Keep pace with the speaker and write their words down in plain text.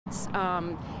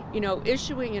You know,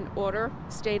 issuing an order,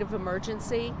 state of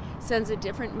emergency, sends a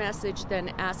different message than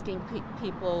asking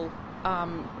people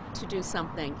to do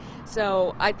something.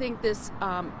 So I think this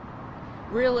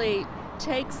really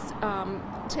takes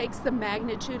the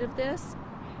magnitude of this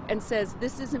and says,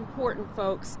 this is important,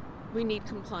 folks. We need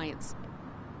compliance.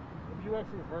 Have you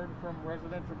actually heard from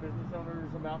residents or business owners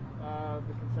about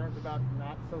the concerns about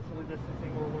not socially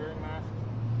distancing or wearing masks?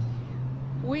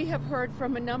 We have heard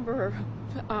from a number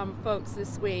of folks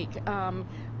this week,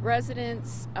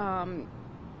 residents,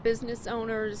 business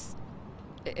owners.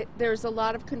 There's a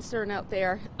lot of concern out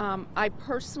there. I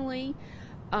personally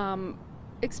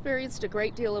experienced a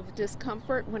great deal of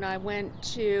discomfort when I went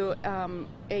to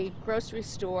a grocery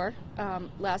store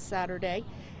last Saturday,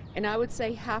 and I would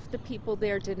say half the people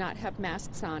there did not have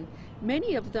masks on.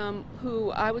 Many of them who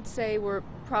I would say were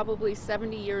probably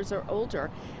 70 years or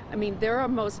older. I mean, they're our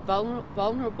most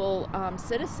vulnerable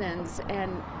citizens,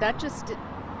 and that just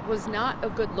was not a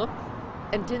good look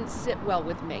and didn't sit well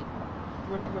with me.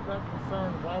 With that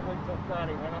concern, why wait till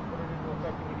Friday? Why not put it into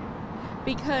effect immediately?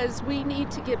 Because we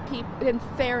need to give people, in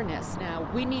fairness now,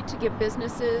 we need to give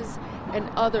businesses and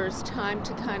others time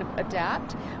to kind of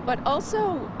adapt, but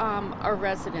also our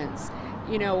residents.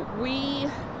 You know,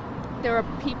 there are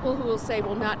people who will say,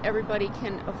 well, not everybody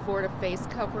can afford a face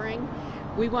covering.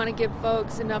 We want to give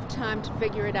folks enough time to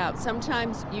figure it out.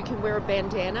 Sometimes you can wear a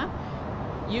bandana.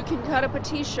 You can cut up a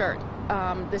t-shirt.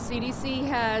 The CDC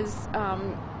has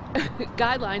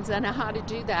guidelines on how to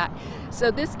do that. So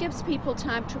this gives people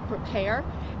time to prepare.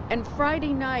 And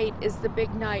Friday night is the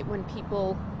big night when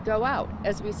people go out,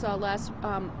 as we saw last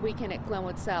weekend at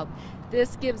Glenwood South.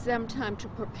 This gives them time to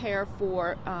prepare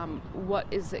for what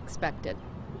is expected.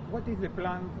 What is the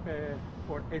plan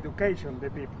for education the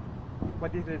people?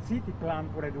 What is the city plan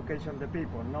for education the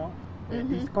people? No,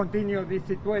 is continue this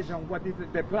situation. What is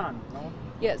the plan? No.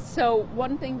 Yes. So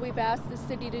one thing we've asked the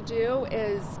city to do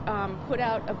is put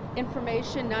out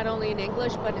information not only in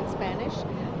English but in Spanish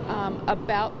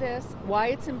about this, why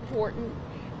it's important,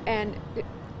 and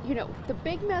you know, the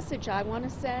big message I want to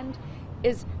send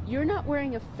is you're not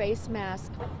wearing a face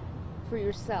mask for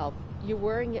yourself. You're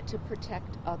wearing it to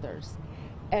protect others.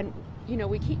 And, you know,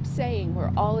 we keep saying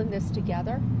we're all in this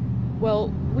together.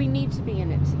 Well, we need to be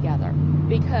in it together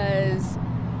because,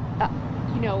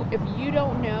 you know, if you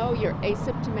don't know you're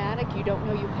asymptomatic, you don't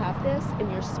know you have this, and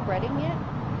you're spreading it,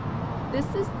 this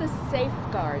is the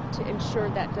safeguard to ensure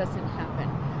that doesn't happen.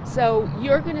 So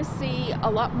you're going to see a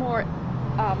lot more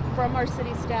from our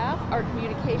city staff, our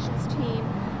communications team,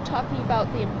 talking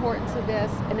about the importance of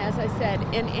this, and as I said,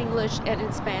 in English and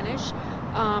in Spanish.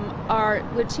 Our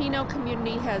Latino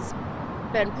community has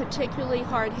been particularly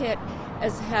hard hit,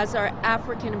 as has our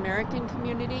African American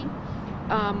community.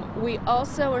 We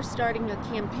also are starting a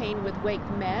campaign with Wake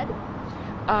Med.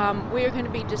 We are going to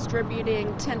be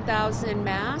distributing 10,000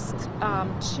 masks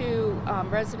to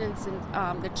residents in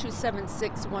the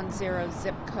 27610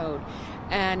 zip code.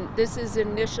 And this is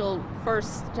initial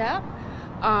first step,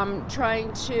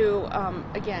 trying to,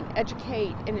 again,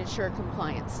 educate and ensure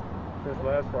compliance. Since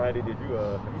last Friday, have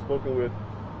you spoken with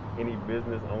any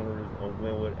business owners on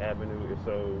Glenwood Avenue? If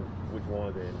so, which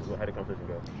ones, and how did the conversation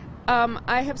go?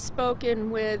 I have spoken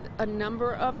with a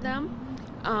number of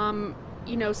them.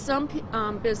 You know, some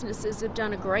businesses have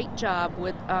done a great job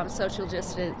with social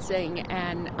distancing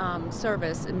and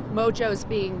service, and Mojo's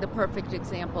being the perfect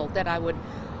example that I would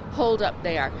hold up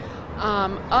there.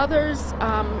 Others,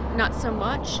 not so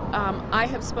much. I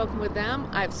have spoken with them.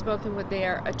 I've spoken with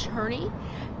their attorney,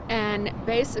 and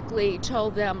basically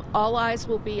told them all eyes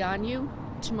will be on you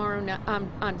tomorrow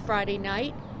on Friday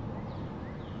night.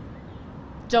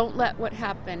 Don't let what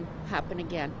happened happen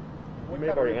again. You may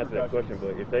have already answered that question,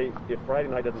 but if Friday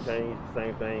night doesn't change,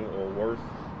 same thing or worse,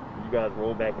 you guys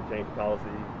roll back and change the policy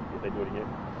if they do it again?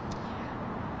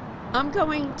 I'm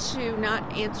going to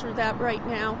not answer that right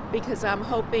now because I'm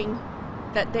hoping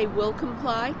that they will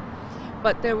comply,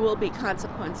 but there will be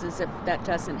consequences if that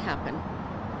doesn't happen.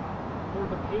 For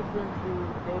the patrons who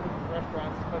go to these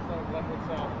restaurants, especially on Glenwood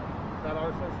South, that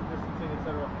are social distancing,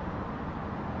 etc.,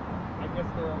 I guess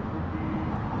there would be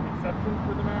exceptions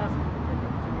for the mask.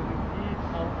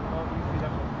 How do you see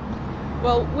that one?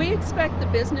 Well, we expect the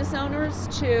business owners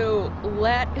to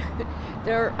let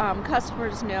their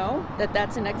customers know that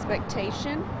that's an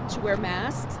expectation to wear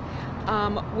masks.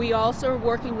 We also are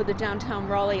working with the Downtown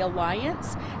Raleigh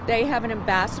Alliance. They have an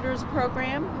ambassadors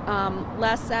program.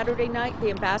 Last Saturday night, the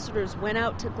ambassadors went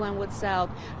out to Glenwood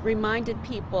South, reminded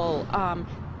people,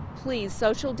 please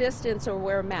social distance or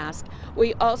wear a mask.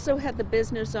 We also had the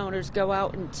business owners go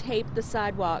out and tape the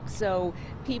sidewalk so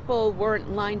people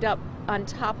weren't lined up on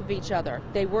top of each other.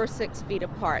 They were 6 feet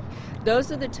apart.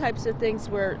 Those are the types of things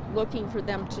we're looking for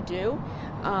them to do.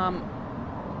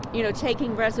 You know,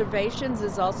 taking reservations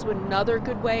is also another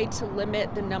good way to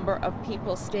limit the number of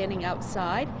people standing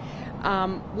outside.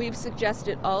 We've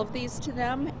suggested all of these to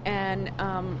them, and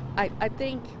I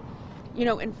think, you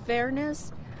know, in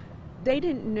fairness, they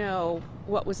didn't know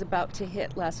what was about to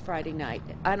hit last Friday night.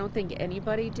 I don't think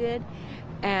anybody did,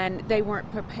 and they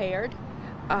weren't prepared.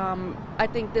 I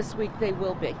think this week they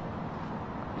will be.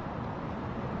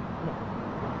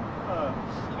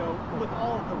 You know, with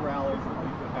all of the rallies that we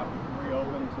have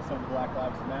reopened to some Black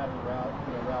Lives Matter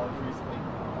rallies recently,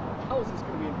 how is this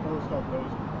going to be enforced on those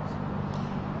groups?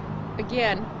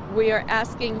 Again, we are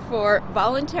asking for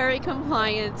voluntary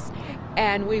compliance,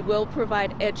 and we will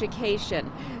provide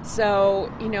education.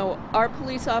 So, you know, our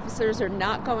police officers are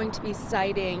not going to be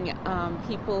citing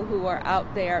people who are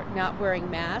out there not wearing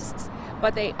masks,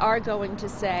 but they are going to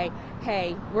say,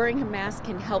 hey, wearing a mask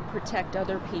can help protect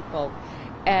other people.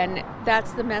 And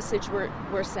that's the message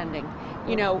we're sending.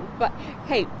 You know, but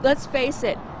hey, let's face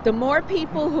it, the more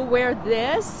people who wear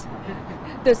this,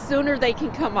 the sooner they can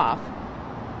come off.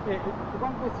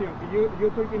 One question,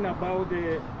 you're talking about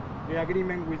the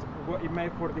agreement with what it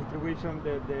made for distribution,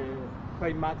 the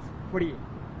face masks free.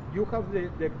 You have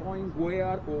the point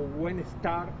where or when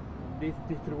start this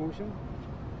distribution?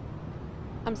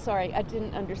 I'm sorry, I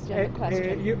didn't understand the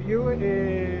question. You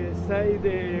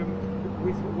say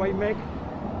with white make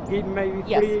it may be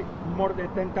Yes. free more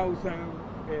than 10,000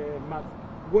 masks.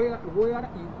 Where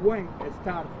and when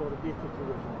start for this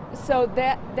distribution? So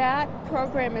that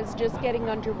program is just getting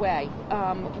underway.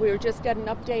 We were just getting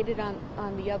updated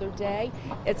on the other day.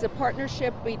 It's a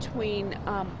partnership between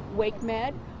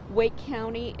WakeMed, Wake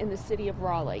County, and the city of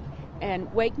Raleigh. And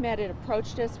WakeMed had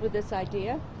approached us with this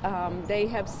idea. They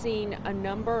have seen a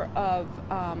number of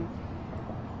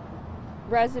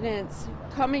residents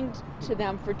coming to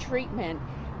them for treatment,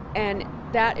 and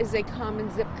that is a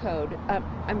common zip code.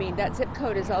 I mean, that zip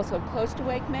code is also close to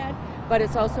WakeMed, but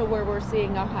it's also where we're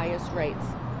seeing our highest rates.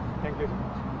 Thank you.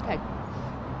 Okay.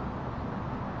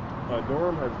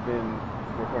 Durham has been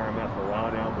requiring masks for a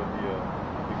while now, but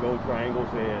the Gold Triangle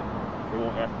said they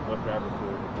won't ask the bus drivers to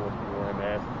enforce people wearing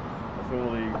masks.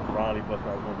 Similarly, Raleigh bus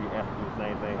drivers won't be asked to do the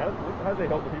same thing. How does they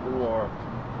help the people who are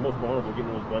most vulnerable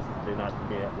getting those buses if they're not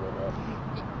being asked to wear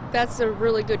masks? That's a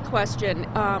really good question.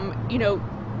 You know,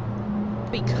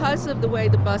 because of the way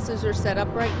the buses are set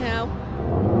up right now,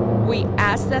 we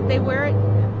ask that they wear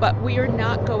it, but we are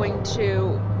not going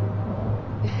to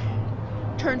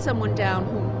turn someone down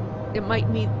who it might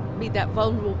be that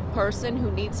vulnerable person who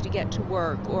needs to get to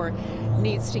work or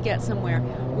needs to get somewhere.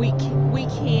 We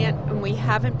can't, and we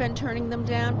haven't been turning them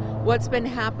down. What's been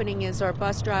happening is our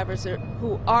bus drivers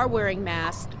who are wearing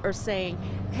masks are saying,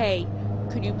 hey,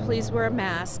 could you please wear a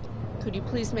mask? Could you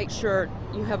please make sure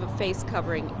you have a face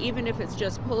covering, even if it's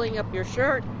just pulling up your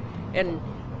shirt and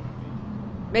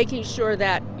making sure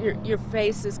that your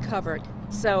face is covered.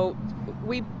 So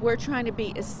we're trying to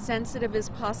be as sensitive as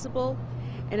possible,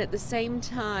 and at the same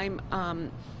time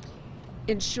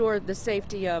ensure the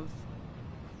safety of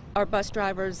our bus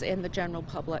drivers and the general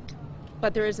public.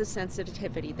 But there is a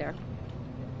sensitivity there.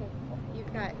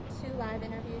 You've got 2 live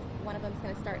interviews. One of them's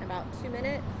going to start in about 2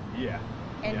 minutes. Yeah.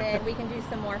 And then we can do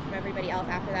some more from everybody else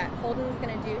after that. Holden's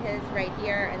going to do his right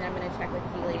here, and then I'm going to check with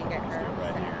Keely to get her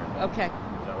Right set here. up. Okay.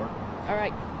 Does that work? All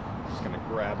right. Just going to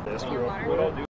grab this Your real water? quick.